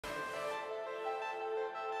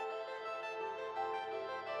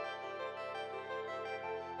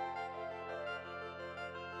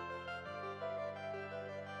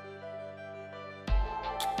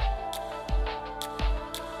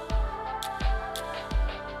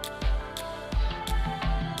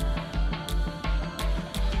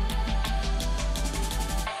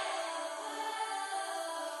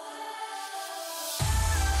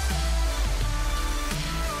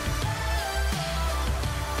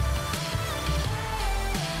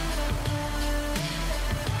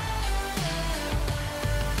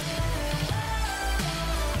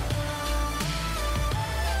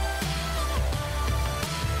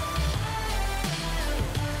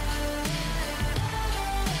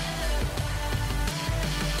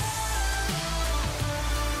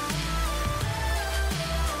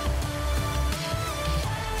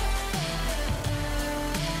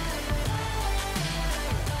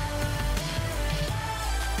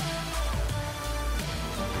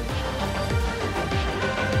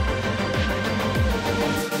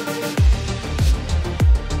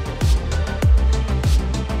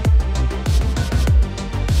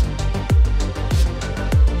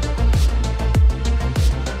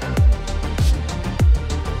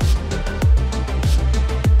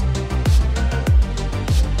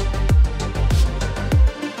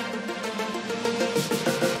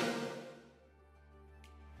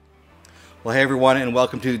Well, hey everyone, and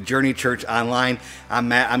welcome to Journey Church Online. I'm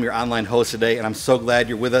Matt, I'm your online host today, and I'm so glad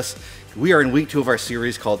you're with us. We are in week 2 of our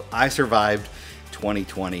series called I Survived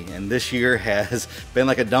 2020, and this year has been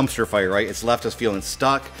like a dumpster fire, right? It's left us feeling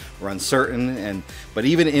stuck, we're uncertain, but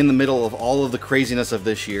even in the middle of all of the craziness of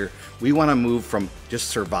this year, we want to move from just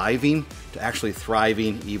surviving to actually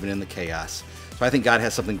thriving even in the chaos. So I think God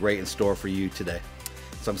has something great in store for you today.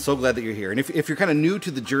 So I'm so glad that you're here. And if you're kind of new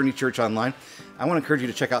to the Journey Church Online, I want to encourage you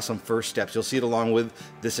to check out some first steps. You'll see it along with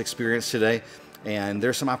this experience today. And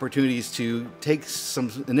there's some opportunities to take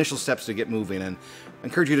some initial steps to get moving. And I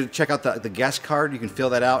encourage you to check out the guest card. You can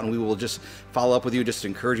fill that out and we will just follow up with you just to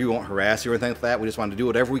encourage you. We won't harass you or anything like that. We just want to do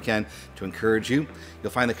whatever we can to encourage you.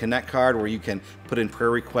 You'll find the Connect card where you can put in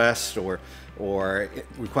prayer requests or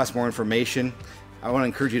request more information. I want to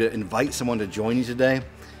encourage you to invite someone to join you today.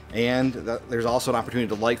 And there's also an opportunity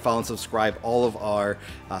to like, follow, and subscribe all of our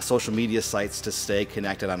social media sites to stay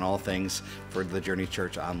connected on all things for the Journey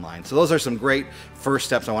Church Online. So those are some great first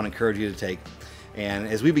steps I want to encourage you to take. And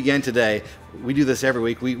as we begin today, we do this every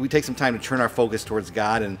week. We take some time to turn our focus towards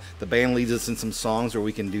God, and the band leads us in some songs where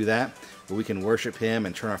we can do that, where we can worship Him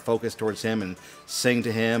and turn our focus towards Him and sing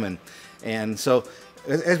to Him. And so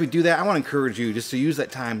as we do that, I want to encourage you just to use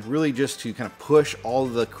that time really just to kind of push all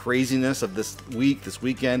the craziness of this week, this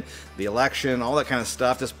weekend, the election, all that kind of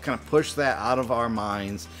stuff, just kind of push that out of our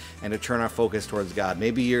minds and to turn our focus towards God.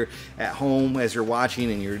 Maybe you're at home as you're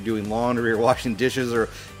watching and you're doing laundry or washing dishes or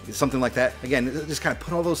something like that. Again, just kind of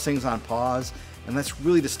put all those things on pause and let's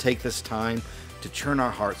really just take this time to turn our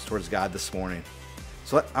hearts towards God this morning.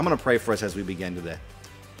 So I'm going to pray for us as we begin today.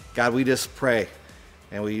 God, we just pray.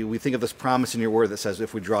 And we think of this promise in your word that says,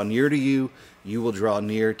 if we draw near to you, you will draw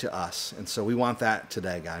near to us. And so we want that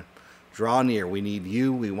today, God. Draw near. We need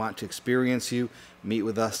you. We want to experience you. Meet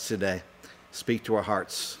with us today. Speak to our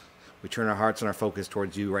hearts. We turn our hearts and our focus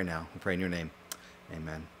towards you right now. We pray in your name.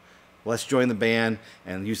 Amen. Let's join the band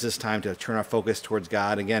and use this time to turn our focus towards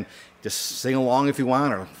God. Again, just sing along if you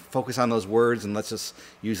want or focus on those words, and let's just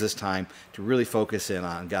use this time to really focus in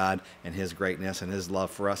on God and His greatness and His love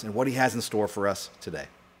for us and what He has in store for us today.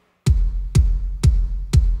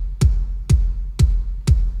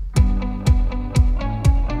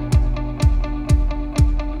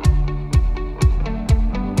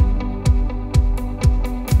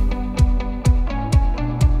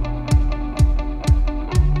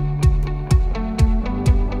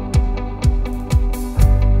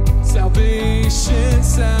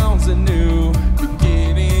 Sounds a new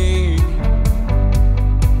beginning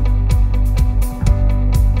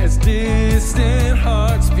as distant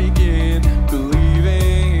hearts begin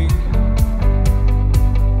believing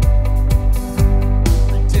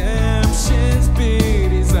redemption's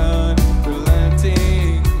beat is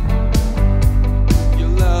unrelenting. Your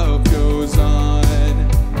love goes on.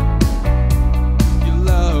 Your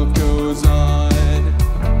love goes on.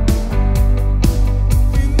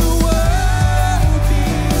 In the world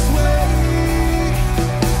is waiting.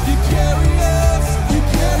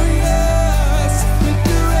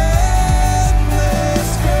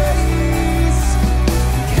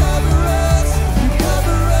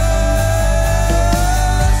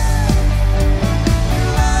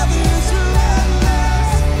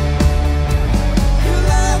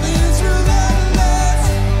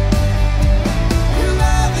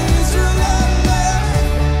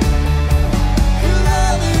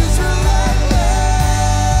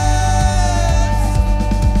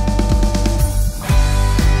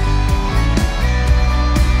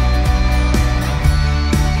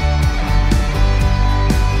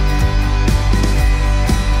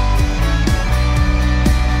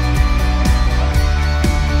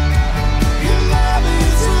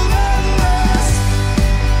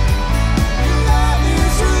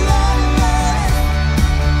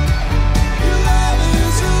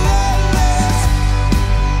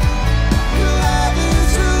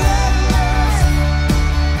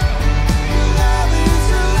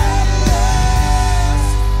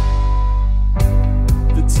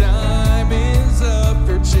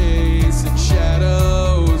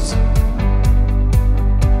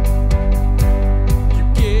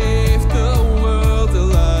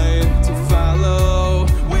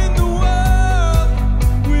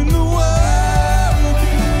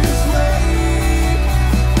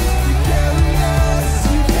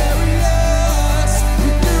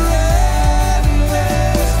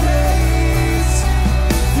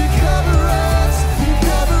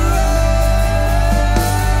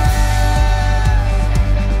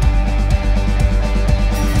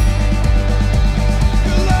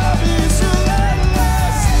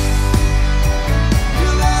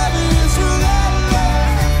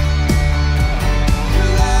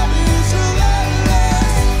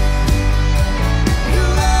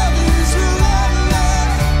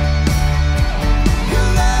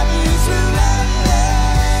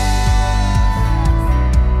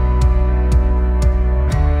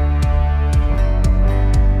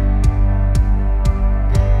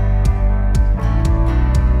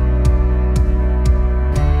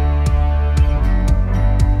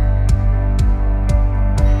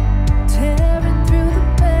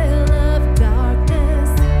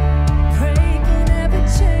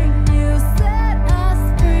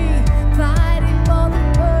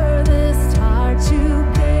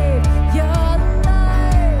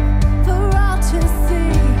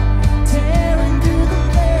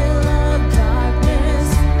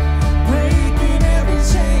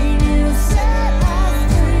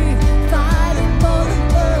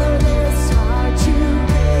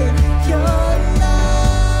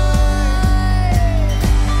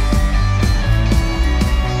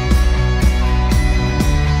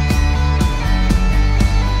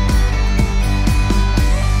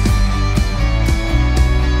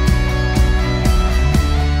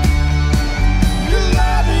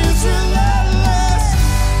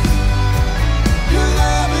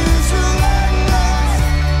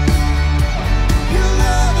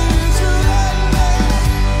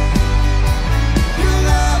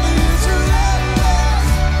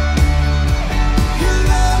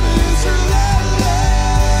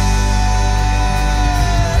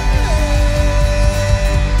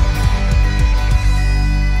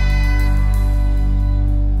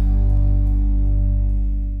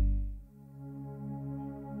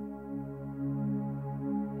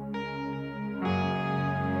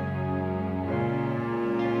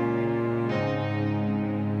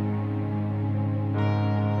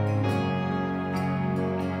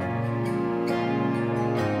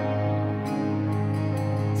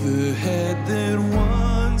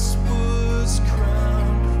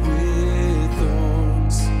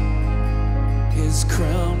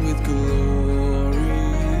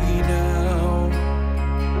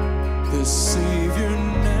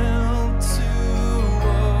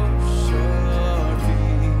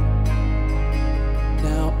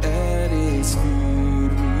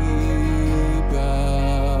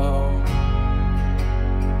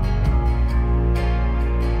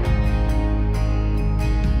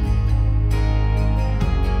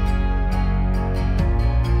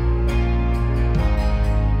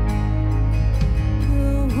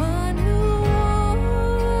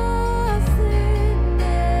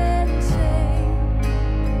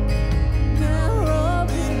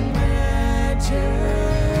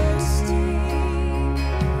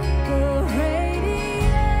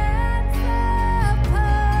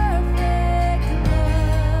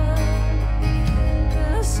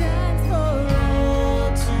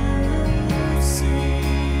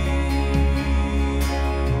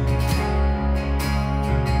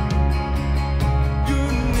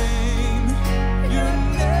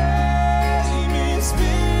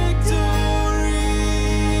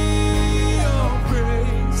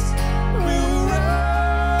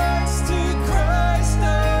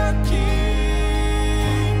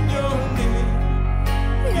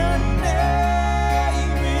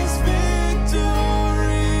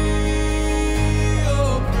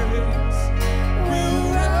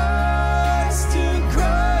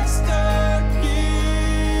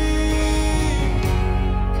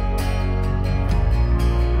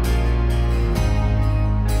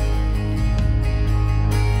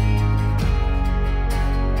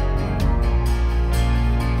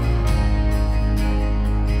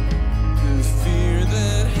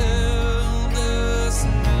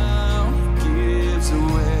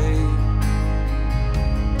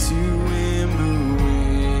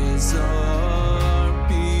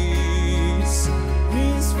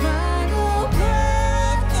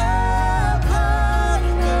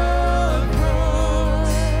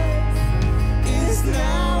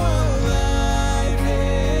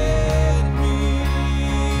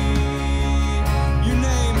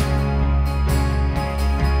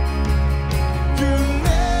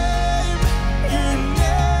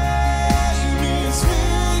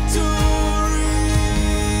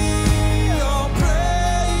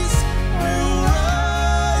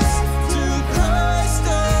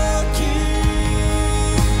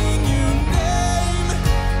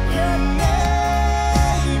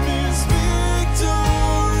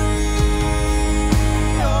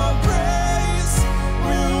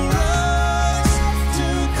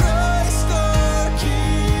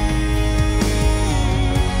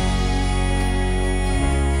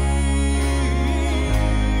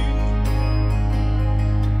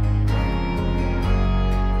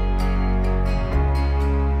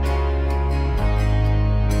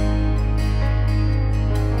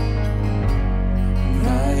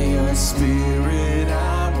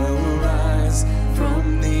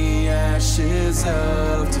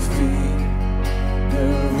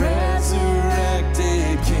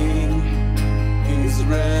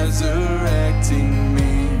 resurrecting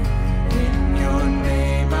me. In your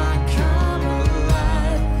name I come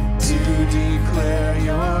alive to declare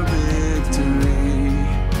your victory.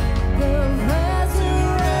 The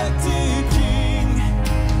resurrected King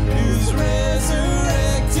is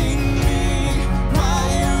resurrecting me. By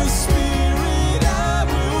your Spirit I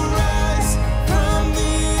will rise from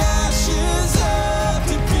the ashes of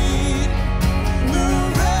defeat. The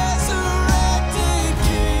resurrected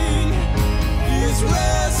King is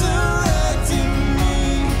resurrecting me.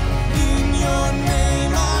 In your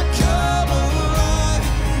name I come alive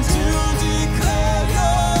to declare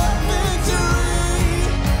your victory.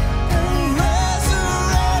 The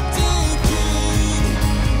resurrected King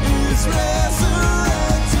is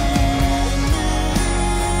resurrecting me.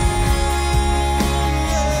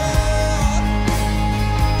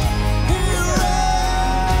 He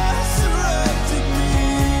resurrected me.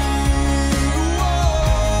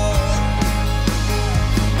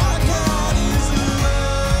 Our God is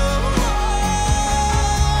love.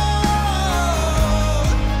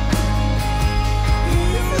 He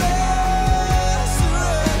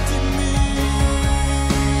resurrected me.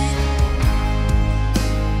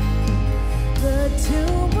 The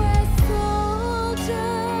tomb where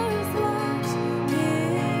soldiers watched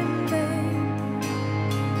in vain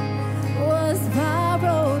was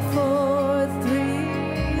borrowed for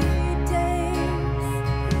 3 days.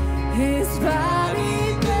 His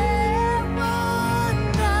body there would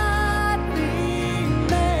not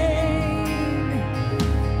remain.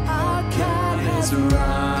 Our God has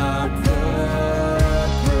robbed the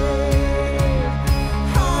grave.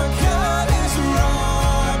 Our God has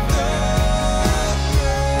robbed the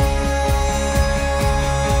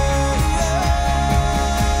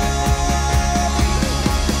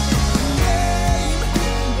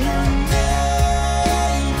Your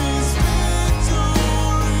name is victory.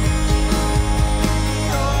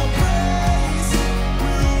 Your praise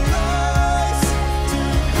will rise to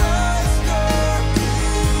Christ our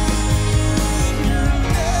King.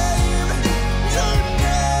 Your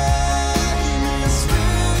name is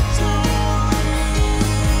victory.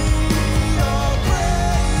 Your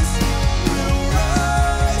praise will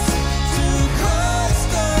rise to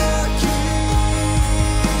Christ our King.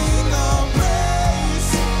 Our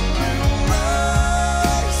praise will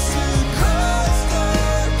rise to Christ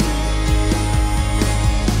our King.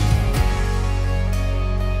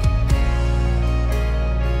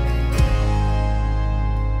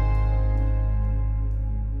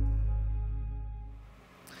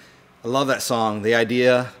 I love that song. The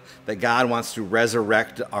idea that God wants to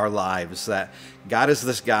resurrect our lives, that God is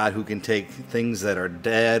this God who can take things that are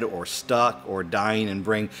dead or stuck or dying and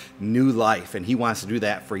bring new life, and He wants to do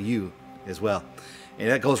that for you as well. And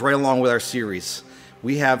that goes right along with our series.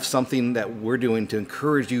 We have something that we're doing to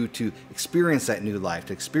encourage you to experience that new life,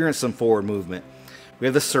 to experience some forward movement. We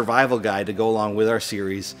have this survival guide to go along with our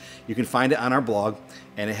series. You can find it on our blog,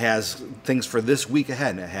 and it has things for this week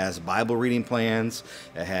ahead. It has Bible reading plans,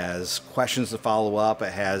 it has questions to follow up,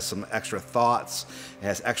 it has some extra thoughts, it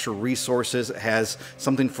has extra resources, it has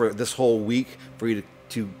something for this whole week for you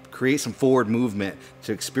to create some forward movement,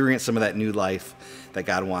 to experience some of that new life that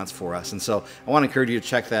God wants for us. And so I want to encourage you to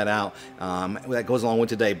check that out. That goes along with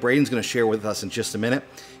today. Braden's going to share with us in just a minute,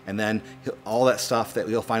 and then all that stuff that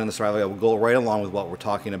you'll find in the survival guide will go right along with what we're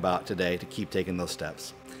talking about today to keep taking those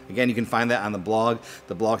steps. Again, you can find that on the blog.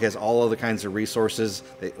 The blog has all other kinds of resources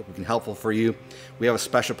that can be helpful for you. We have a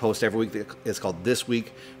special post every week. It's called This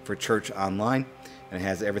Week for Church Online, and it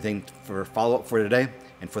has everything for follow-up for today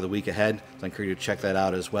and for the week ahead. So I encourage you to check that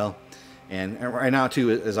out as well. And right now, too,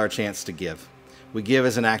 is our chance to give. We give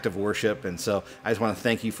as an act of worship, and so I just want to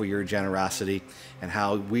thank you for your generosity and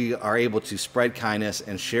how we are able to spread kindness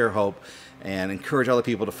and share hope and encourage other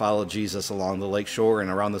people to follow Jesus along the lakeshore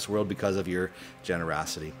and around this world because of your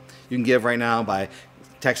generosity. You can give right now by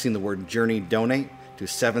texting the word Journey Donate to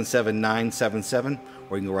 77977,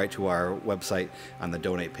 or you can go right to our website on the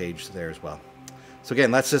donate page there as well. So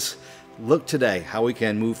again, let's just look today how we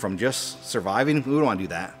can move from just surviving. We don't want to do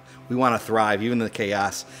that. We want to thrive even in the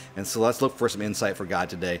chaos. And so let's look for some insight for God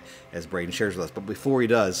today as Braden shares with us. But before he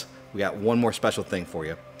does, we got one more special thing for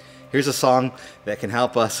you. Here's a song that can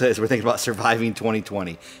help us as we're thinking about surviving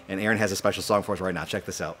 2020. And Aaron has a special song for us right now. Check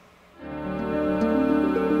this out.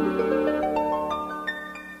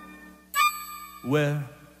 Wear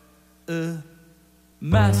a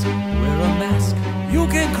mask, wear a mask. You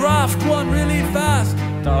can craft one really fast.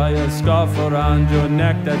 Tie a scarf around your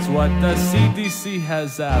neck, that's what the CDC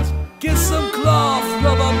has asked. Get some cloth,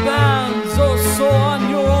 rubber bands, or sew on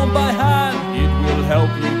your own by hand. It will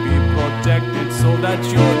help you be protected so that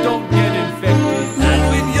you don't get infected. And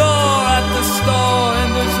when you're at the store and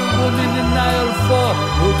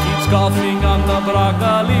scoffing on the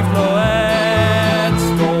broccoli florets.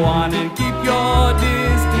 Go on and keep your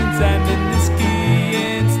distance, and in this key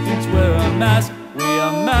instance, wear a mask, wear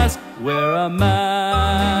a mask, wear a mask.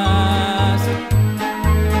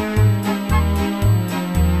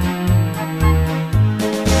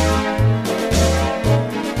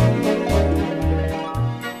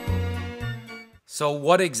 So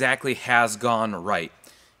what exactly has gone right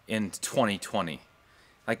in 2020?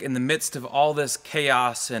 Like, in the midst of all this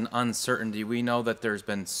chaos and uncertainty, we know that there's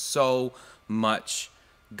been so much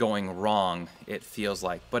going wrong, it feels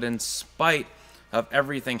like. But in spite of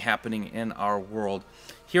everything happening in our world,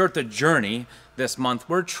 here at The Journey this month,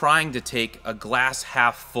 we're trying to take a glass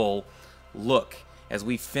half full look as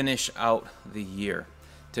we finish out the year,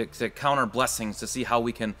 to count our blessings, to see how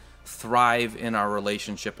we can thrive in our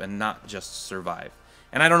relationship and not just survive.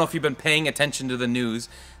 And I don't know if you've been paying attention to the news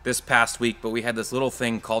this past week, but we had this little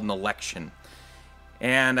thing called an election.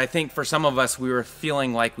 And I think for some of us, we were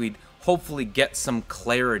feeling like we'd hopefully get some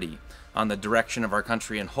clarity on the direction of our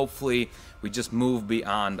country, and hopefully we just move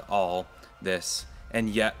beyond all this. And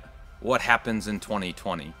yet, what happens in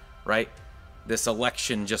 2020, right? This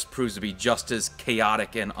election just proves to be just as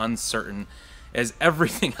chaotic and uncertain as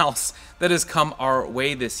everything else that has come our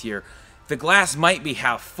way this year. The glass might be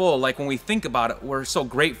half full. Like, when we think about it, we're so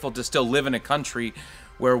grateful to still live in a country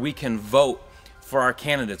where we can vote for our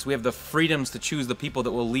candidates. We have the freedoms to choose the people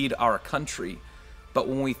that will lead our country. But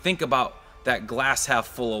when we think about that glass half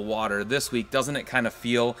full of water this week, doesn't it kind of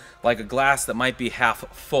feel like a glass that might be half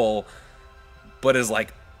full, but is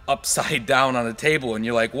like upside down on a table, and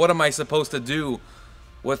you're like, what am I supposed to do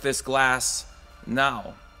with this glass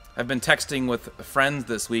now? I've been texting with friends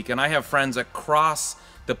this week, and I have friends across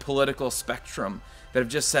the political spectrum that have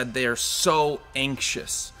just said they are so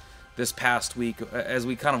anxious this past week as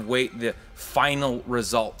we kind of wait the final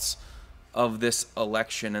results of this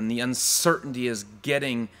election, and the uncertainty is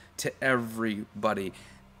getting to everybody.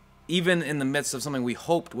 Even in the midst of something we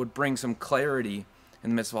hoped would bring some clarity,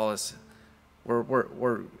 in the midst of all this,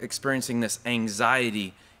 we're experiencing this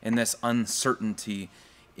anxiety and this uncertainty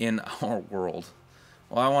in our world.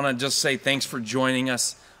 Well, I want to just say thanks for joining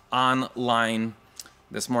us online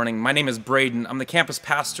this morning. My name is Braden. I'm the campus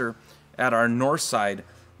pastor at our Northside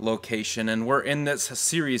location, and we're in this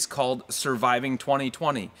series called Surviving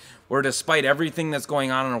 2020, where despite everything that's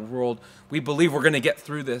going on in our world, we believe we're going to get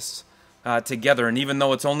through this together. And even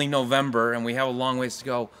though it's only November and we have a long ways to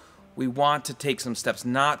go, we want to take some steps,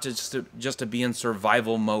 not just to be in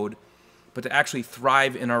survival mode, but to actually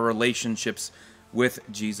thrive in our relationships with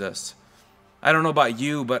Jesus. I don't know about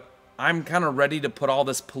you, but I'm kind of ready to put all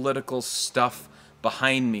this political stuff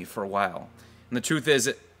behind me for a while. And the truth is,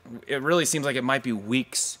 it really seems like it might be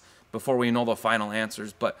weeks before we know the final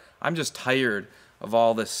answers, but I'm just tired of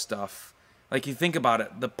all this stuff. Like, you think about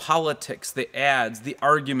it, the politics, the ads, the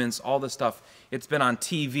arguments, all this stuff, it's been on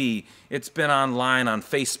TV, it's been online on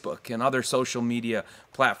Facebook and other social media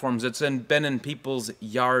platforms, it's been in people's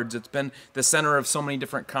yards, it's been the center of so many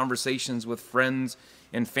different conversations with friends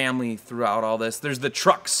and family throughout all this. There's the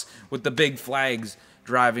trucks with the big flags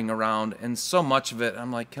driving around, and so much of it,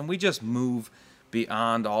 I'm like, can we just move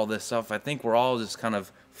beyond all this stuff? I think we're all just kind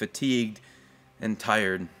of fatigued and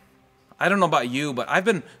tired. I don't know about you, but I've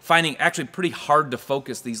been finding actually pretty hard to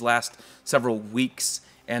focus these last several weeks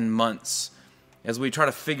and months as we try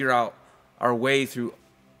to figure out our way through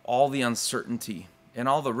all the uncertainty and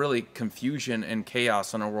all the really confusion and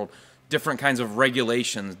chaos in our world. Different kinds of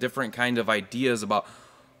regulations, different kind of ideas about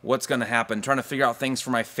what's going to happen, trying to figure out things for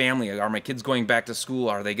my family. Are my kids going back to school?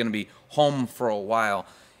 Are they going to be home for a while?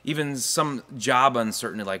 Even some job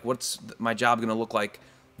uncertainty, like what's my job going to look like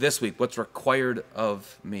this week? What's required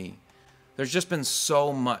of me? There's just been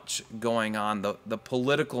so much going on, the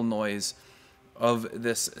political noise of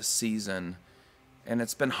this season. And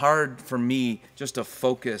it's been hard for me just to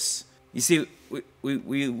focus. You see,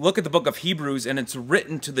 we look at the book of Hebrews, and it's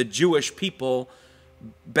written to the Jewish people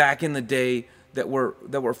back in the day that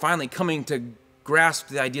were finally coming to grasp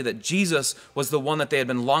the idea that Jesus was the one that they had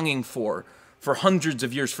been longing for hundreds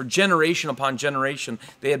of years, for generation upon generation.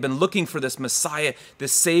 They had been looking for this Messiah,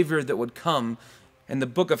 this Savior that would come. And the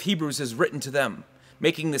book of Hebrews is written to them,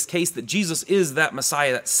 making this case that Jesus is that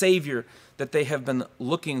Messiah, that Savior that they have been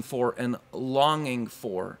looking for and longing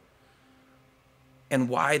for, and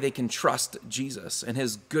why they can trust Jesus and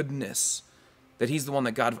his goodness, that he's the one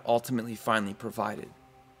that God ultimately finally provided.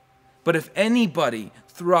 But if anybody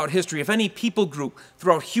throughout history, if any people group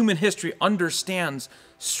throughout human history understands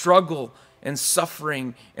struggle and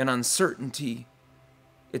suffering and uncertainty,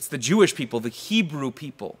 it's the Jewish people, the Hebrew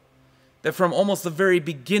people, that from almost the very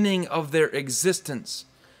beginning of their existence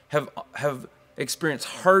have experience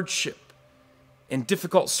hardship and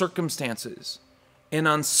difficult circumstances and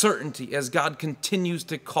uncertainty as God continues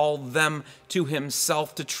to call them to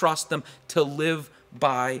himself, to trust them, to live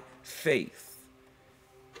by faith.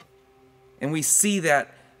 And we see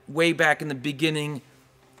that way back in the beginning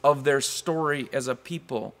of their story as a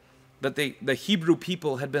people, that the Hebrew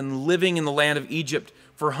people had been living in the land of Egypt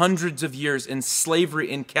for hundreds of years in slavery,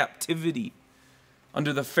 in captivity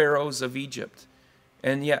under the pharaohs of Egypt.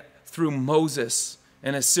 And yet, through Moses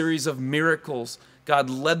and a series of miracles, God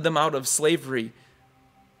led them out of slavery.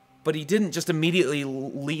 But he didn't just immediately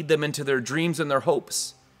lead them into their dreams and their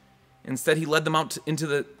hopes. Instead, he led them out into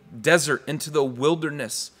the desert, into the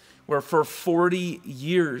wilderness, where for 40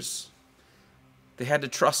 years they had to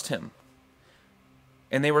trust him.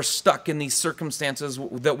 And they were stuck in these circumstances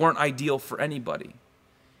that weren't ideal for anybody.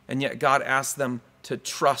 And yet God asked them to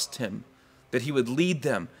trust him, that he would lead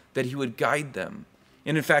them, that he would guide them.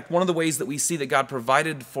 And in fact, one of the ways that we see that God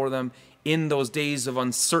provided for them in those days of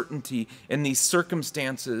uncertainty, in these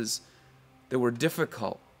circumstances that were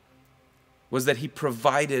difficult, was that he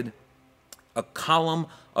provided a column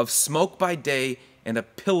of smoke by day and a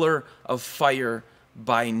pillar of fire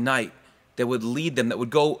by night that would lead them, that would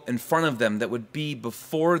go in front of them, that would be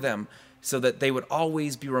before them, so that they would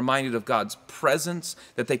always be reminded of God's presence,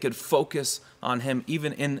 that they could focus on him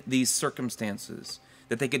even in these circumstances,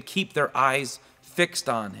 that they could keep their eyes fixed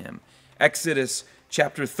on him. Exodus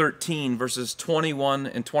chapter 13, verses 21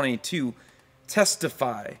 and 22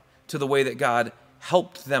 testify to the way that God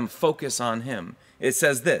helped them focus on him. It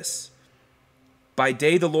says this: "By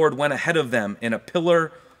day the Lord went ahead of them in a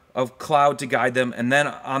pillar of cloud to guide them, and then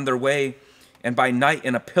on their way, and by night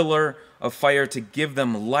in a pillar of fire to give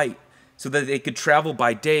them light, so that they could travel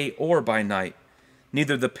by day or by night.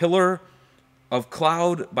 Neither the pillar of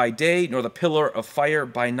cloud by day nor the pillar of fire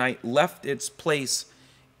by night left its place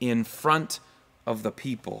in front of the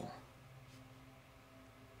people."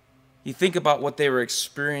 You think about what they were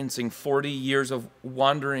experiencing, 40 years of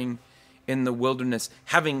wandering in the wilderness,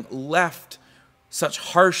 having left such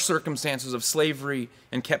harsh circumstances of slavery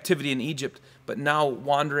and captivity in Egypt, but now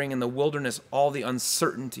wandering in the wilderness, all the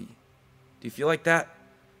uncertainty. Do you feel like that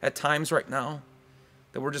at times right now?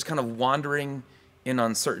 That we're just kind of wandering in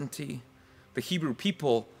uncertainty? The Hebrew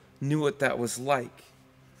people knew what that was like.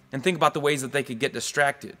 And think about the ways that they could get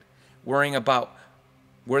distracted, worrying about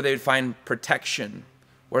where they would find protection,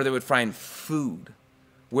 where they would find food,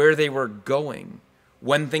 where they were going,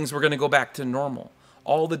 when things were going to go back to normal.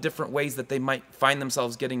 All the different ways that they might find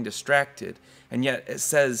themselves getting distracted. And yet it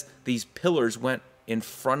says these pillars went in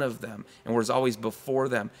front of them and was always before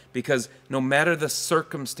them, because no matter the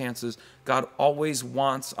circumstances, God always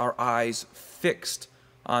wants our eyes fixed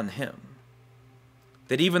on him.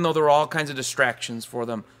 That even though there were all kinds of distractions for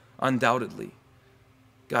them, undoubtedly,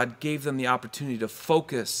 God gave them the opportunity to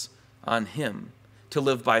focus on him, to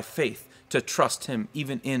live by faith, to trust him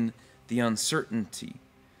even in the uncertainty.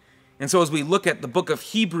 And so as we look at the book of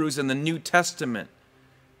Hebrews in the New Testament,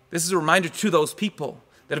 this is a reminder to those people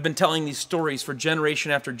that have been telling these stories for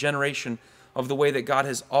generation after generation of the way that God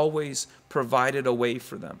has always provided a way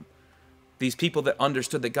for them. These people that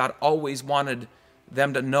understood that God always wanted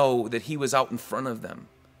them to know that he was out in front of them,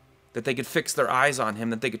 that they could fix their eyes on him,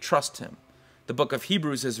 that they could trust him. The book of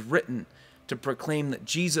Hebrews is written to proclaim that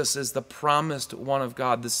Jesus is the promised one of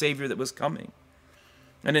God, the Savior that was coming.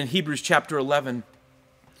 And in Hebrews chapter 11,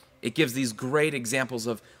 it gives these great examples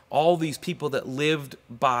of all these people that lived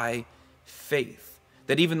by faith.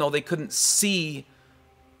 That even though they couldn't see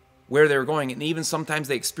where they were going, and even sometimes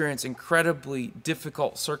they experienced incredibly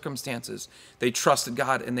difficult circumstances, they trusted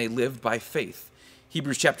God and they lived by faith.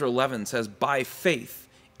 Hebrews chapter 11 says, by faith,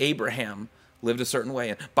 Abraham lived a certain way,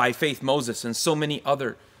 and by faith, Moses, and so many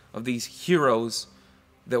other of these heroes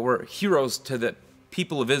that were heroes to the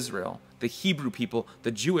people of Israel, the Hebrew people,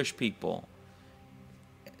 the Jewish people.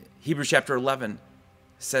 Hebrews chapter 11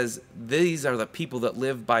 says these are the people that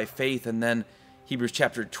live by faith. And then Hebrews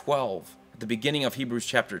chapter 12, at the beginning of Hebrews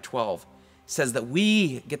chapter 12, says that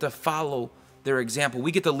we get to follow their example.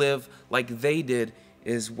 We get to live like they did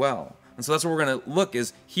as well. And so that's what we're going to look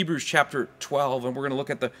is Hebrews chapter 12, and we're going to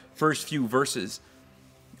look at the first few verses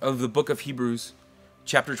of the book of Hebrews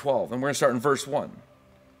chapter 12. And we're going to start in verse 1.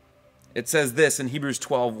 It says this in Hebrews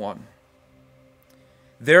 12:1.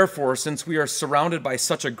 Therefore, since we are surrounded by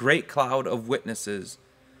such a great cloud of witnesses,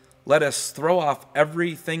 let us throw off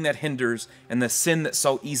everything that hinders and the sin that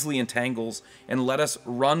so easily entangles, and let us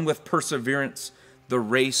run with perseverance the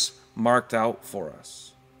race marked out for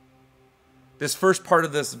us. This first part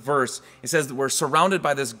of this verse, it says that we're surrounded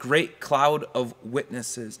by this great cloud of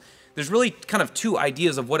witnesses. There's really kind of two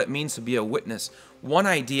ideas of what it means to be a witness. One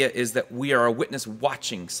idea is that we are a witness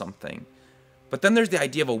watching something. But then there's the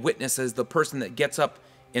idea of a witness as the person that gets up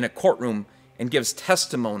in a courtroom and gives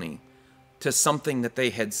testimony to something that they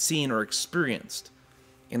had seen or experienced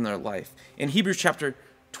in their life. In Hebrews chapter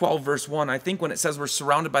 12, verse 1, I think when it says we're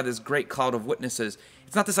surrounded by this great cloud of witnesses,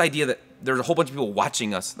 it's not this idea that there's a whole bunch of people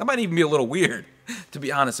watching us. That might even be a little weird, to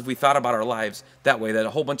be honest, if we thought about our lives that way, that a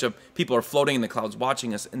whole bunch of people are floating in the clouds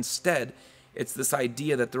watching us. Instead, it's this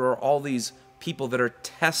idea that there are all these people that are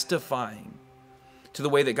testifying to the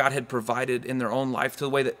way that God had provided in their own life, to the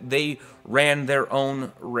way that they ran their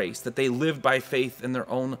own race, that they lived by faith in their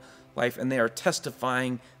own life, and they are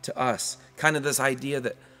testifying to us. Kind of this idea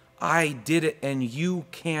that I did it and you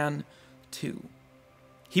can too.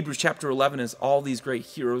 Hebrews chapter 11 is all these great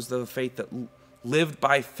heroes of the faith that lived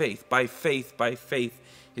by faith. By faith, by faith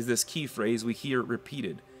is this key phrase we hear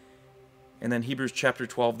repeated. And then Hebrews chapter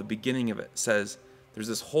 12, the beginning of it says, there's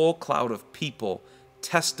this whole cloud of people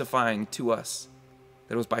testifying to us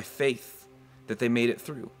that it was by faith that they made it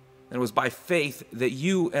through. And it was by faith that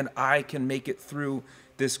you and I can make it through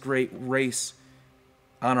this great race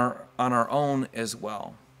on our own as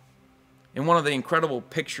well. And one of the incredible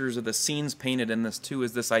pictures of the scenes painted in this too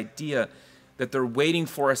is this idea that they're waiting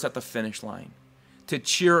for us at the finish line to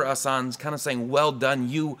cheer us on, kind of saying, well done,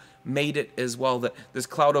 you made it as well. That this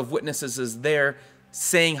cloud of witnesses is there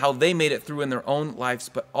saying how they made it through in their own lives,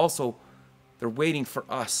 but also they're waiting for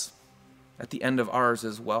us at the end of ours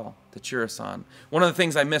as well to cheer us on. One of the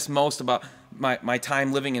things I miss most about my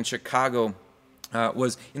time living in Chicago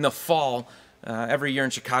was in the fall. Every year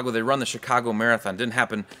in Chicago, they run the Chicago Marathon. Didn't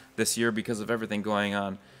happen this year because of everything going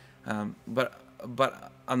on.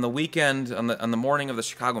 But on the weekend, on the morning of the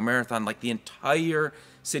Chicago Marathon, like the entire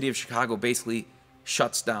city of Chicago basically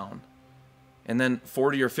shuts down. And then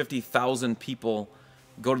 40 or 50,000 people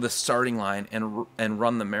go to the starting line and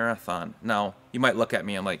run the marathon. Now, you might look at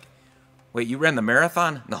me, I'm like, wait, you ran the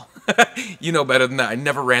marathon? No, you know better than that. I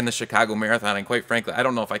never ran the Chicago Marathon, and quite frankly, I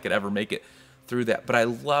don't know if I could ever make it through that. But I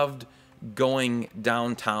loved going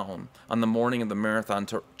downtown on the morning of the marathon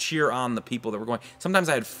to cheer on the people that were going. Sometimes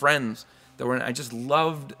I had friends that were in, I just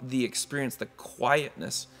loved the experience, the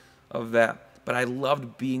quietness of that. But I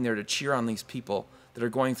loved being there to cheer on these people that are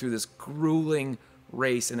going through this grueling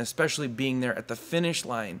race, and especially being there at the finish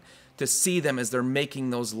line to see them as they're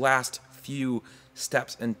making those last few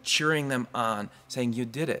steps and cheering them on, saying, you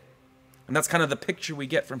did it. And that's kind of the picture we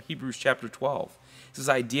get from Hebrews chapter 12. It's this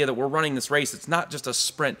idea that we're running this race. It's not just a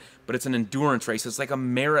sprint, but it's an endurance race. It's like a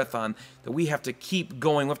marathon that we have to keep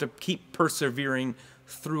going. We have to keep persevering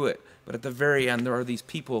through it. But at the very end, there are these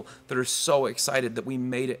people that are so excited that we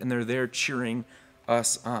made it, and they're there cheering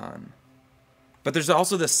us on. But there's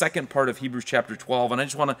also the second part of Hebrews chapter 12, and I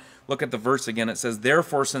just want to look at the verse again. It says,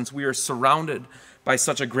 therefore, since we are surrounded by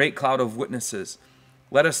such a great cloud of witnesses,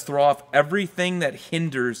 let us throw off everything that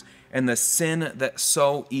hinders and the sin that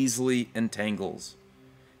so easily entangles,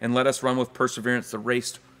 and let us run with perseverance the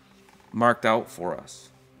race marked out for us.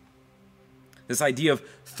 This idea of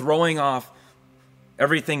throwing off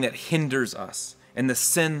everything that hinders us and the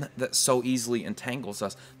sin that so easily entangles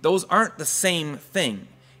us, those aren't the same thing.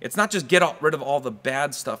 It's not just get rid of all the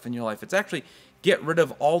bad stuff in your life. It's actually get rid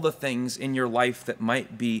of all the things in your life that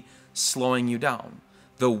might be slowing you down,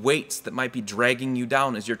 the weights that might be dragging you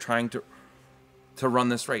down as you're trying to run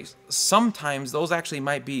this race. Sometimes those actually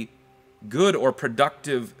might be good or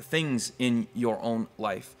productive things in your own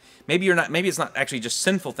life. Maybe it's not actually just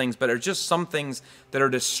sinful things, but are just some things that are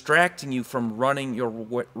distracting you from running your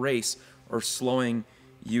race or slowing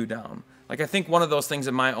you down. Like, I think one of those things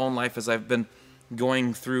in my own life as I've been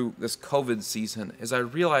going through this COVID season is I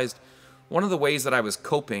realized one of the ways that I was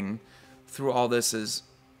coping through all this is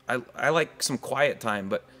I like some quiet time,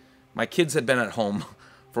 but my kids had been at home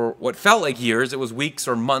for what felt like years. It was weeks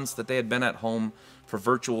or months that they had been at home for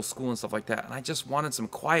virtual school and stuff like that, and I just wanted some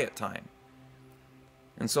quiet time.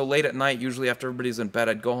 And so late at night, usually after everybody's in bed,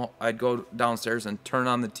 I'd go downstairs and turn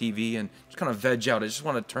on the TV and just kind of veg out. I just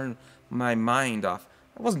want to turn my mind off.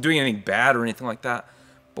 I wasn't doing anything bad or anything like that,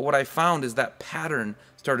 but what I found is that pattern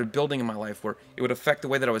started building in my life where it would affect the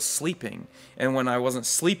way that I was sleeping. And when I wasn't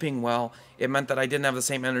sleeping well, it meant that I didn't have the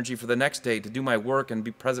same energy for the next day to do my work and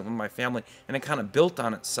be present with my family. And it kind of built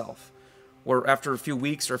on itself. Where after a few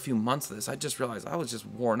weeks or a few months of this, I just realized I was just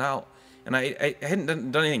worn out. And I hadn't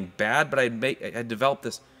done anything bad, but I developed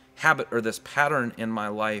this habit or this pattern in my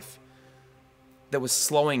life that was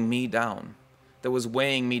slowing me down, that was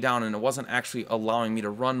weighing me down, and it wasn't actually allowing me to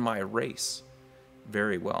run my race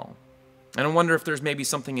very well. And I wonder if there's maybe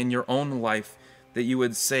something in your own life that you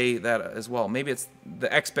would say that as well. Maybe it's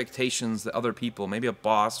the expectations that other people, maybe a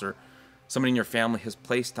boss or somebody in your family has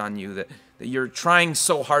placed on you, that you're trying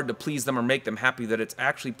so hard to please them or make them happy that it's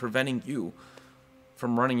actually preventing you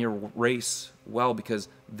from running your race well, because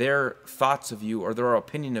their thoughts of you or their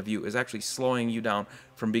opinion of you is actually slowing you down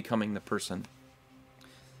from becoming the person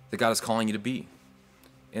that God is calling you to be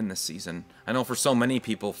in this season. I know for so many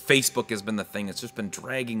people, Facebook has been the thing that's just been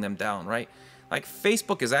dragging them down, right? Like,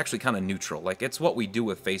 Facebook is actually kind of neutral. Like, it's what we do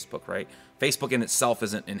with Facebook, right? Facebook in itself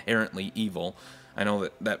isn't inherently evil. I know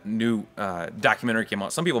that new documentary came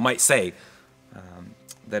out. Some people might say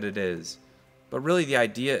that it is. But really the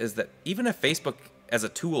idea is that even if Facebook as a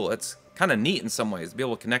tool, it's kind of neat in some ways to be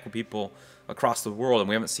able to connect with people across the world, and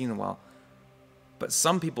we haven't seen in a while. But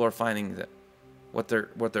some people are finding that what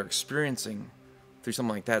they're experiencing through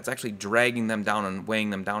something like that, it's actually dragging them down and weighing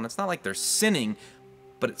them down. It's not like they're sinning,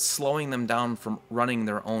 but it's slowing them down from running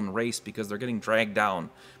their own race, because they're getting dragged down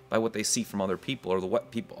by what they see from other people, or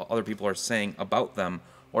what other people are saying about them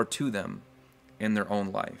or to them in their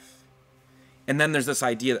own life. And then there's this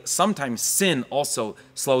idea that sometimes sin also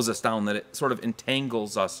slows us down, that it sort of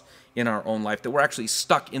entangles us in our own life, that we're actually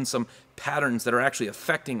stuck in some patterns that are actually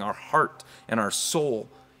affecting our heart and our soul,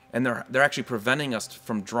 and they're actually preventing us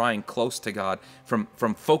from drawing close to God, from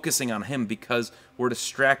focusing on Him, because we're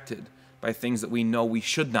distracted by things that we know we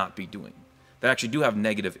should not be doing, that actually do have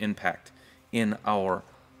negative impact in our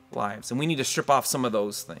lives. And we need to strip off some of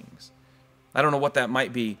those things. I don't know what that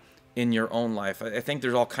might be in your own life. I think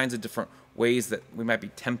there's all kinds of different ways that we might be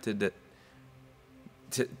tempted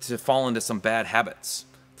to fall into some bad habits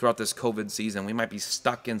throughout this COVID season. We might be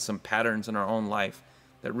stuck in some patterns in our own life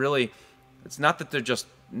that really, it's not that they're just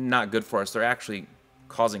not good for us, they're actually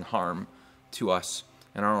causing harm to us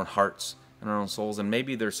and our own hearts and our own souls. And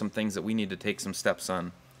maybe there's some things that we need to take some steps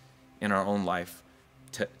on in our own life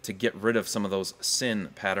to get rid of some of those sin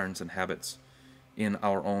patterns and habits in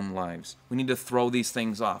our own lives. We need to throw these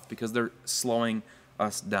things off because they're slowing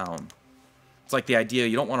us down. It's like the idea,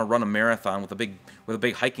 you don't want to run a marathon with a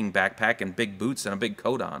big hiking backpack and big boots and a big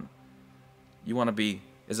coat on. You want to be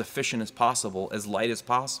as efficient as possible, as light as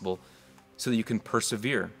possible, so that you can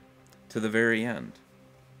persevere to the very end.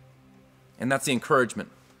 And that's the encouragement,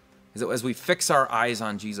 is that as we fix our eyes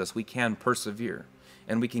on Jesus, we can persevere,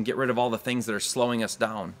 and we can get rid of all the things that are slowing us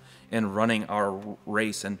down in running our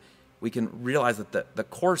race, and we can realize that the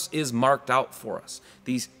course is marked out for us.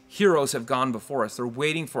 These heroes have gone before us. They're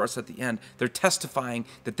waiting for us at the end. They're testifying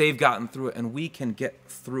that they've gotten through it, and we can get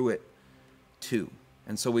through it too.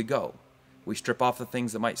 And so we go. We strip off the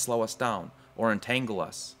things that might slow us down or entangle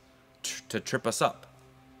us, to trip us up,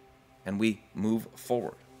 and we move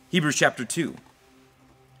forward. Hebrews chapter 2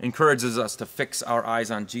 encourages us to fix our eyes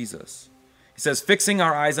on Jesus. He says, fixing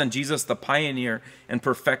our eyes on Jesus, the pioneer and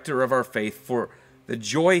perfecter of our faith, for the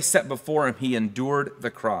joy set before him, he endured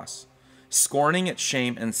the cross, scorning its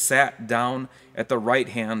shame, and sat down at the right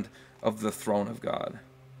hand of the throne of God.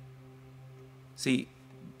 See,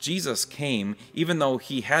 Jesus came, even though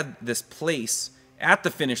he had this place at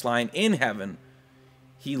the finish line in heaven,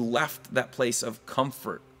 he left that place of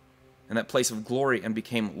comfort and that place of glory and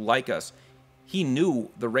became like us. He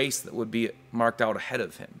knew the race that would be marked out ahead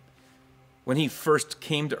of him. When he first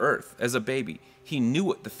came to earth as a baby, he knew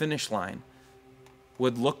what the finish line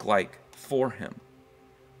would look like for him.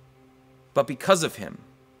 But because of him,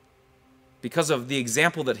 because of the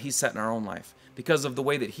example that he set in our own life, because of the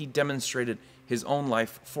way that he demonstrated his own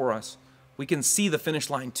life for us, we can see the finish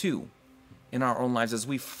line too in our own lives as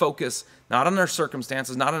we focus not on our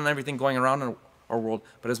circumstances, not on everything going around in our world,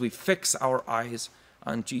 but as we fix our eyes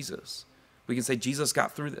on Jesus. We can say, Jesus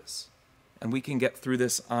got through this, and we can get through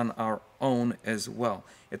this on our own as well.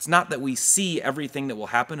 It's not that we see everything that will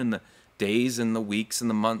happen in the days and the weeks and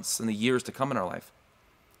the months and the years to come in our life,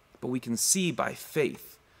 but we can see by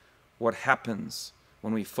faith what happens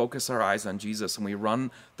when we focus our eyes on Jesus and we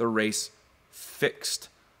run the race fixed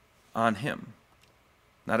on him.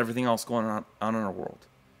 Not everything else going on in our world.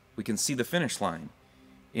 We can see the finish line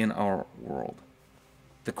in our world.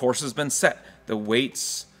 The course has been set. The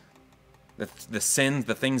weights, the sins,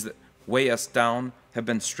 the things that weigh us down have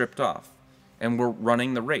been stripped off. And we're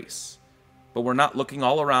running the race. But we're not looking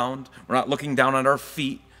all around. We're not looking down at our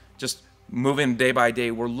feet, just moving day by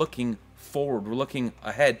day. We're looking forward. We're looking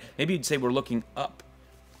ahead. Maybe you'd say we're looking up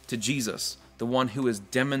to Jesus, the one who has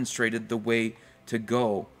demonstrated the way to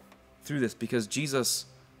go through this, because Jesus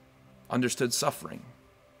understood suffering,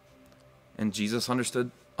 and Jesus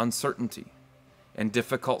understood uncertainty and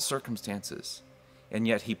difficult circumstances, and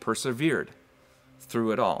yet he persevered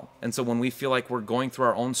through it all. And so when we feel like we're going through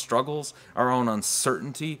our own struggles, our own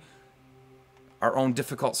uncertainty, our own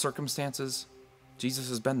difficult circumstances, Jesus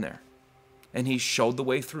has been there, and he showed the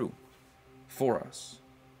way through for us.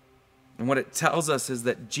 And what it tells us is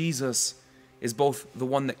that Jesus is both the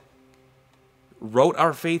one that wrote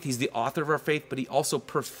our faith, he's the author of our faith, but he also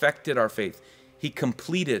perfected our faith. He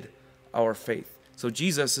completed our faith. So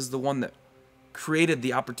Jesus is the one that created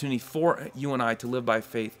the opportunity for you and I to live by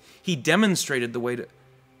faith. He demonstrated the way to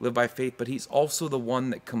live by faith, but he's also the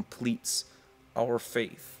one that completes our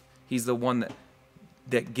faith. He's the one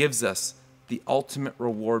that gives us the ultimate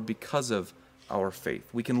reward because of our faith.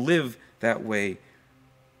 We can live that way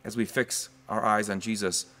as we fix our eyes on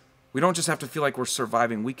Jesus. We don't just have to feel like we're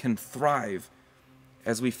surviving. We can thrive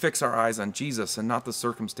as we fix our eyes on Jesus and not the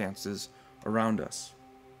circumstances around us.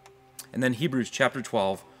 And then Hebrews chapter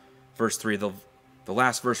 12, verse 3, the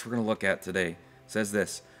last verse we're going to look at today, says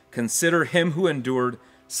this: "Consider him who endured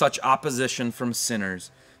such opposition from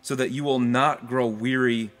sinners, so that you will not grow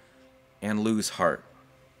weary and lose heart."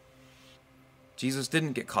 Jesus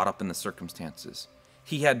didn't get caught up in the circumstances.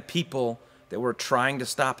 He had people that were trying to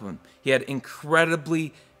stop him. He had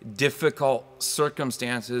incredibly difficult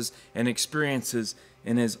circumstances and experiences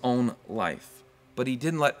in his own life. But he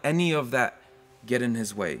didn't let any of that get in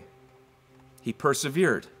his way. He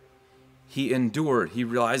persevered. He endured. He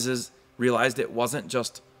realized it wasn't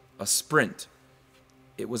just a sprint.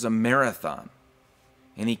 It was a marathon.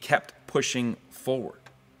 And he kept pushing forward.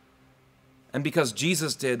 And because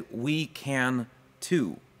Jesus did, we can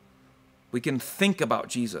too. We can think about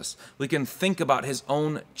Jesus. We can think about his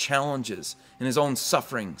own challenges and his own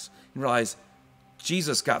sufferings and realize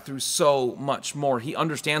Jesus got through so much more. He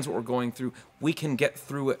understands what we're going through. We can get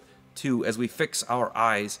through it too as we fix our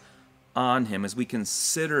eyes on him, as we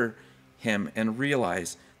consider him and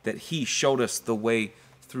realize that he showed us the way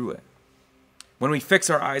through it. When we fix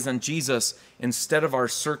our eyes on Jesus instead of our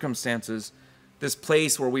circumstances, this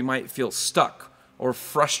place where we might feel stuck or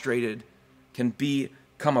frustrated can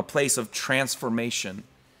become a place of transformation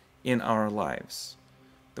in our lives.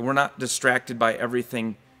 That we're not distracted by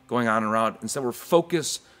everything going on around. Instead, we're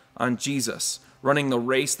focused on Jesus, running the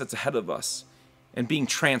race that's ahead of us and being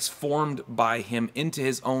transformed by him into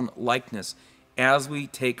his own likeness as we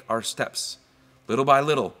take our steps, little by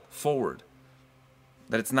little, forward.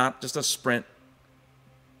 That it's not just a sprint,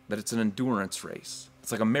 that it's an endurance race.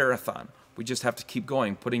 It's like a marathon. We just have to keep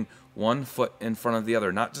going, putting one foot in front of the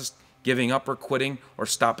other, not just giving up or quitting or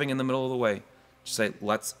stopping in the middle of the way. Just say,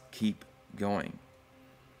 let's keep going.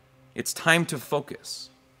 It's time to focus.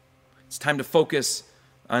 It's time to focus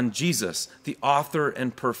on Jesus, the author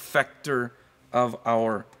and perfecter of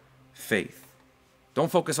our faith.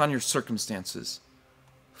 Don't focus on your circumstances.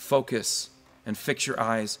 Focus and fix your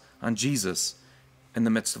eyes on Jesus in the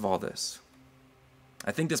midst of all this.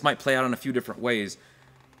 I think this might play out in a few different ways.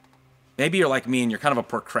 Maybe you're like me and you're kind of a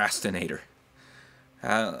procrastinator.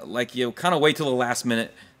 Like you kind of wait till the last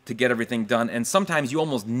minute to get everything done. And sometimes you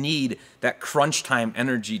almost need that crunch time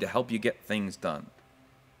energy to help you get things done.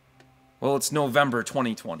 Well, it's November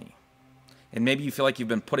 2020. And maybe you feel like you've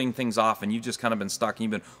been putting things off and you've just kind of been stuck and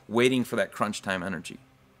you've been waiting for that crunch time energy.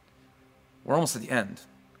 We're almost at the end.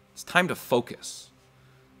 It's time to focus.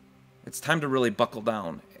 It's time to really buckle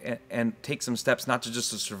down and take some steps, not to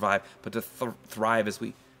just to survive, but to thrive as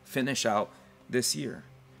we finish out this year.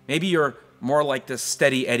 Maybe you're more like this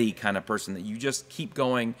steady Eddie kind of person that you just keep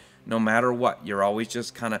going no matter what. You're always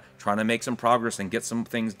just kind of trying to make some progress and get some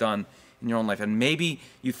things done in your own life. And maybe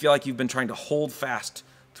you feel like you've been trying to hold fast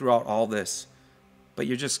throughout all this, but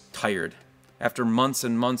you're just tired. After months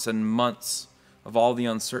and months and months of all the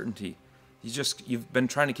uncertainty, you've been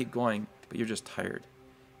trying to keep going, but you're just tired.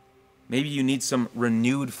 Maybe you need some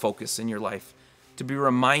renewed focus in your life to be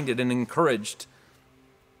reminded and encouraged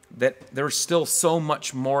that there's still so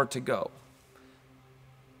much more to go.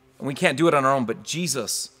 And we can't do it on our own, but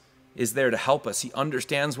Jesus is there to help us. He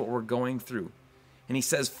understands what we're going through. And he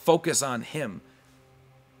says, focus on him,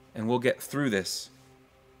 and we'll get through this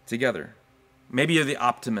together. Maybe you're the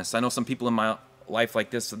optimist. I know some people in my life like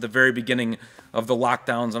this, at the very beginning of the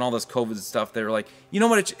lockdowns and all this COVID stuff, they were like, you know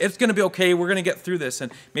what, it's going to be okay. We're going to get through this.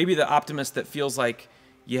 And maybe the optimist that feels like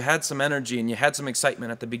you had some energy and you had some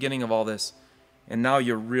excitement at the beginning of all this, and now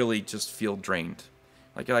you really just feel drained.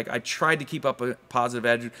 Like you're like, I tried to keep up a positive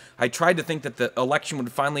attitude. I tried to think that the election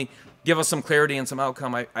would finally give us some clarity and some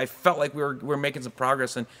outcome. I felt like we were making some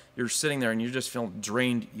progress, and you're sitting there and you're just feeling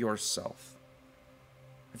drained yourself.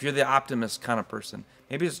 If you're the optimist kind of person,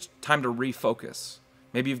 maybe it's time to refocus.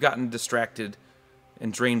 Maybe you've gotten distracted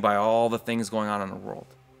and drained by all the things going on in the world.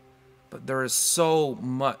 But there is so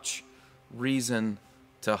much reason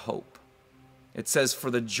to hope. It says, for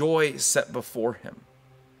the joy set before him,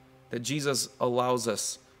 that Jesus allows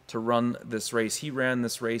us to run this race. He ran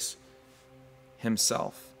this race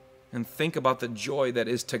himself. And think about the joy that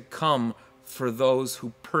is to come for those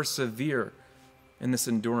who persevere in this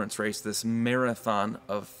endurance race, this marathon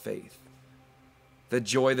of faith. The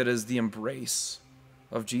joy that is the embrace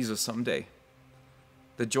of Jesus someday.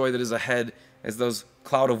 The joy that is ahead as those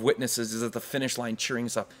cloud of witnesses is at the finish line cheering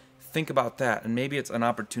us up. Think about that, and maybe it's an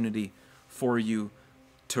opportunity for you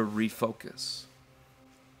to refocus.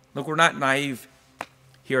 Look, we're not naive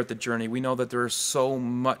here at The Journey. We know that there is so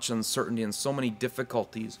much uncertainty and so many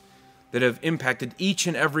difficulties that have impacted each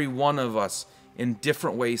and every one of us in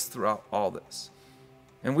different ways throughout all this.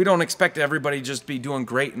 And we don't expect everybody to just be doing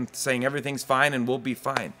great and saying everything's fine and we'll be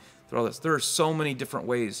fine through all this. There are so many different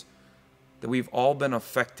ways that we've all been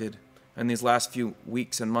affected in these last few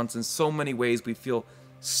weeks and months. In so many ways we feel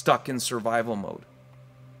stuck in survival mode.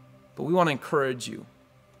 But we want to encourage you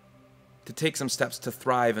to take some steps to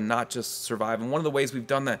thrive and not just survive. And one of the ways we've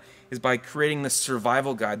done that is by creating this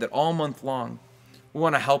survival guide that all month long, we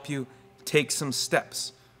want to help you take some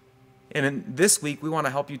steps. And in this week, we want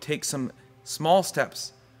to help you take some small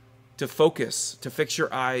steps to focus, to fix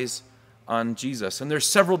your eyes on Jesus. And there's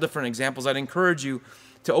several different examples. I'd encourage you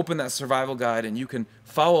to open that survival guide and you can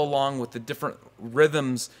follow along with the different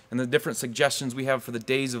rhythms and the different suggestions we have for the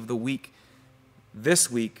days of the week this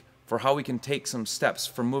week for how we can take some steps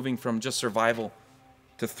from moving from just survival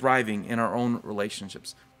to thriving in our own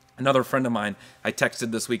relationships. Another friend of mine, I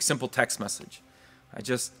texted this week, simple text message. I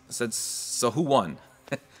just said, "So who won?"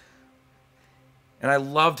 And I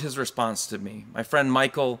loved his response to me. My friend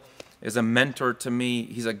Michael is a mentor to me.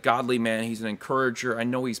 He's a godly man. He's an encourager. I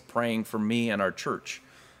know he's praying for me and our church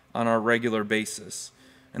on a regular basis.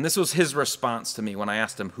 And this was his response to me when I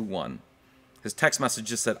asked him who won. His text message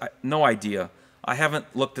just said, "No idea. I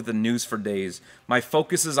haven't looked at the news for days. My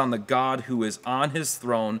focus is on the God who is on his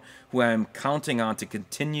throne, who I am counting on to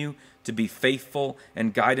continue to be faithful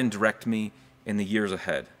and guide and direct me in the years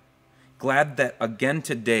ahead. Glad that again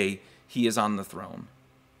today he is on the throne."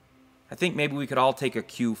 I think maybe we could all take a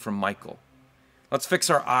cue from Michael. Let's fix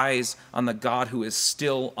our eyes on the God who is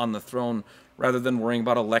still on the throne rather than worrying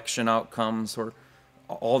about election outcomes or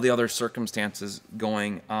all the other circumstances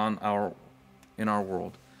going on in our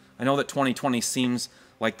world. I know that 2020 seems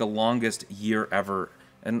like the longest year ever,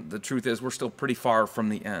 and the truth is we're still pretty far from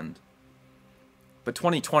the end. But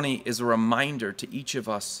 2020 is a reminder to each of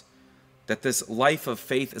us that this life of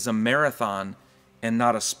faith is a marathon and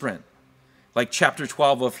not a sprint. Like chapter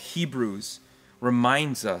 12 of Hebrews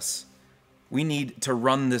reminds us, we need to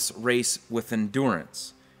run this race with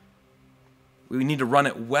endurance. We need to run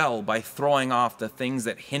it well by throwing off the things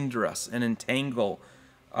that hinder us and entangle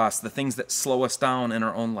us, the things that slow us down in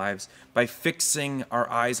our own lives, by fixing our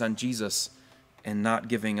eyes on Jesus and not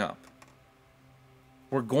giving up.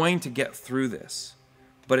 We're going to get through this,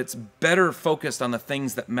 but it's better focused on the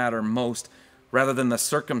things that matter most rather than the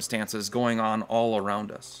circumstances going on all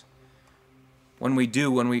around us. When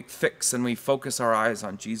we fix and we focus our eyes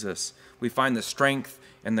on Jesus, we find the strength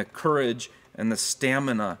and the courage and the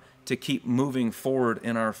stamina to keep moving forward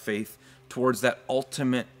in our faith towards that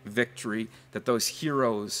ultimate victory that those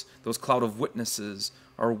heroes, those cloud of witnesses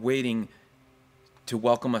are waiting to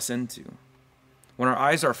welcome us into. When our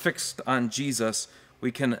eyes are fixed on Jesus,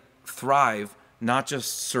 we can thrive, not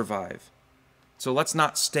just survive. So let's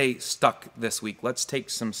not stay stuck this week. Let's take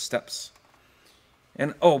some steps.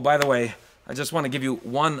 And oh, by the way, I just want to give you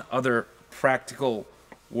one other practical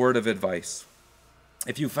word of advice.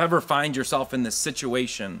 If you ever find yourself in this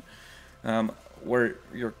situation where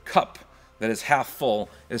your cup that is half full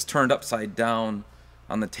is turned upside down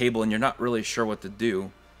on the table and you're not really sure what to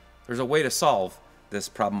do, there's a way to solve this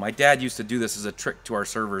problem. My dad used to do this as a trick to our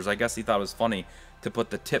servers. I guess he thought it was funny to put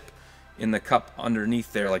the tip in the cup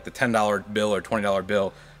underneath there, like the $10 bill or $20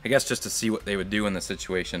 bill, I guess just to see what they would do in the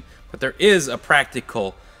situation. But there is a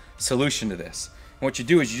practical solution to this. And what you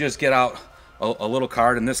do is you just get out a little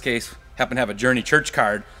card. In this case, happen to have a Journey Church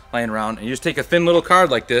card laying around, and you just take a thin little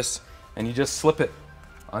card like this and you just slip it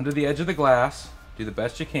under the edge of the glass. Do the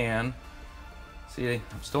best you can. See,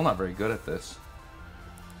 I'm still not very good at this.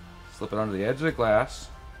 Slip it under the edge of the glass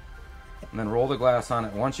and then roll the glass on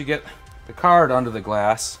it. Once you get the card under the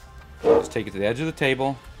glass, just take it to the edge of the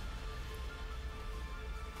table.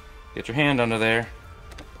 Get your hand under there.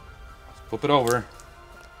 Flip it over.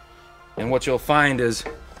 And what you'll find is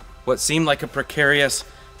what seemed like a precarious,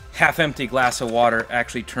 half-empty glass of water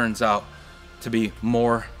actually turns out to be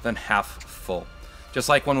more than half full. Just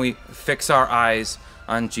like when we fix our eyes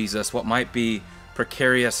on Jesus, what might be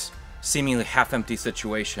precarious, seemingly half-empty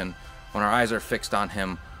situation, when our eyes are fixed on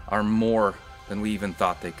him, are more than we even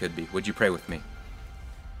thought they could be. Would you pray with me?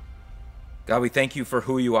 God, we thank you for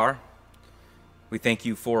who you are. We thank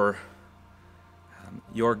you for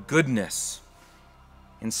your goodness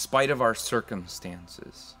in spite of our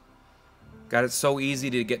circumstances. God, it's so easy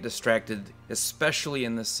to get distracted, especially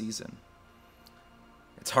in this season.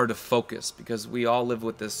 It's hard to focus because we all live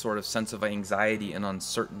with this sort of sense of anxiety and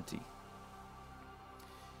uncertainty.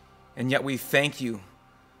 And yet we thank you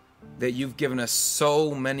that you've given us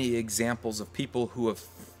so many examples of people who have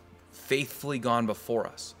faithfully gone before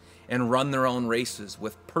us and run their own races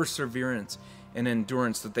with perseverance and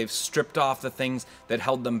endurance, that they've stripped off the things that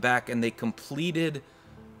held them back and they completed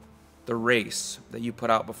the race that you put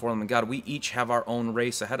out before them. And God, we each have our own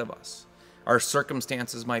race ahead of us. Our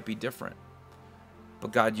circumstances might be different.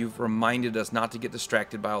 But God, you've reminded us not to get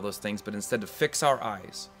distracted by all those things, but instead to fix our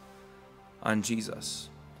eyes on Jesus.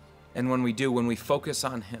 And when we do, when we focus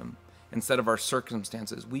on him instead of our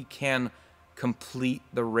circumstances, we can complete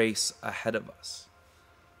the race ahead of us.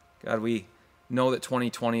 God, we know that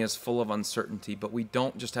 2020 is full of uncertainty, but we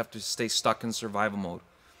don't just have to stay stuck in survival mode.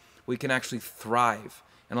 We can actually thrive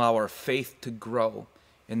and allow our faith to grow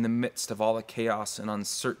in the midst of all the chaos and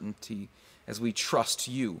uncertainty as we trust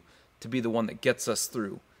you to be the one that gets us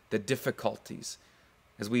through the difficulties,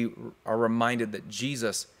 as we are reminded that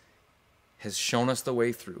Jesus has shown us the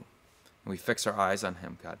way through, and we fix our eyes on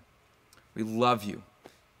him, God. We love you,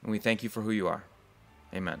 and we thank you for who you are.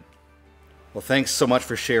 Amen. Well, thanks so much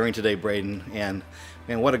for sharing today, Braden. And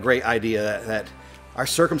man, what a great idea that our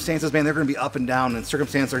circumstances, man, they're going to be up and down, and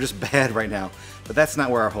circumstances are just bad right now. But that's not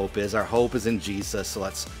where our hope is. Our hope is in Jesus. So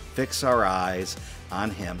let's fix our eyes on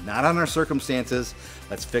him, not on our circumstances.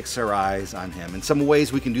 Let's fix our eyes on him. And some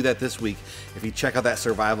ways we can do that this week, if you check out that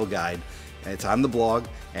survival guide, it's on the blog,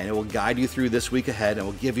 and it will guide you through this week ahead, and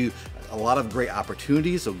will give you a lot of great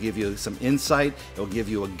opportunities. It'll give you some insight. It'll give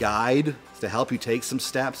you a guide to help you take some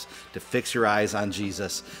steps to fix your eyes on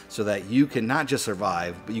Jesus so that you can not just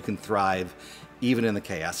survive, but you can thrive even in the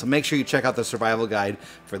chaos. So make sure you check out the survival guide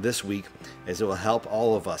for this week, as it will help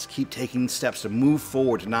all of us keep taking steps to move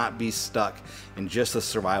forward, to not be stuck in just the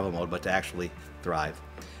survival mode, but to actually thrive.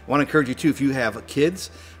 I want to encourage you too, if you have kids,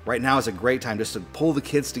 right now is a great time just to pull the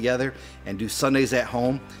kids together and do Sundays at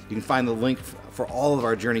home. You can find the link for all of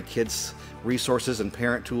our Journey Kids resources and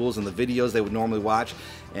parent tools and the videos they would normally watch,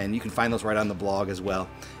 and you can find those right on the blog as well.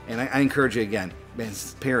 And I encourage you again, man,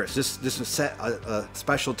 parents, just set a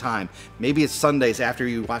special time. Maybe it's Sundays after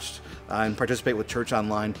you watch and participate with Church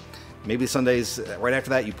Online. Maybe Sundays right after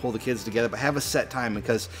that you pull the kids together, but have a set time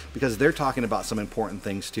because they're talking about some important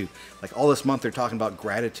things too. Like all this month they're talking about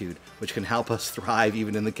gratitude, which can help us thrive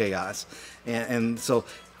even in the chaos. And so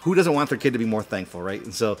who doesn't want their kid to be more thankful, right?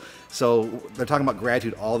 And so they're talking about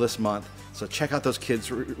gratitude all this month. So check out those kids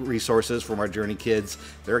resources from our Journey Kids.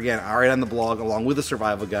 They're again right on the blog along with the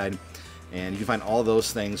survival guide. And you can find all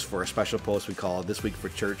those things for a special post we call This Week for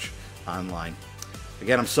Church Online.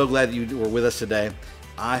 Again, I'm so glad that you were with us today.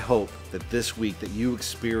 I hope that this week that you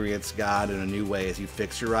experience God in a new way as you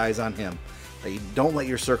fix your eyes on him, that you don't let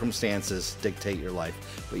your circumstances dictate your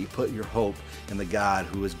life, but you put your hope in the God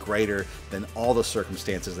who is greater than all the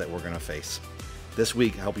circumstances that we're going to face. This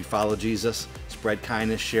week, I hope you follow Jesus, spread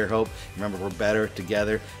kindness, share hope. Remember, we're better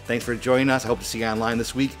together. Thanks for joining us. I hope to see you online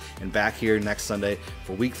this week and back here next Sunday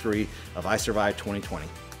for week 3 of I Survived 2020.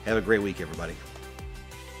 Have a great week, everybody.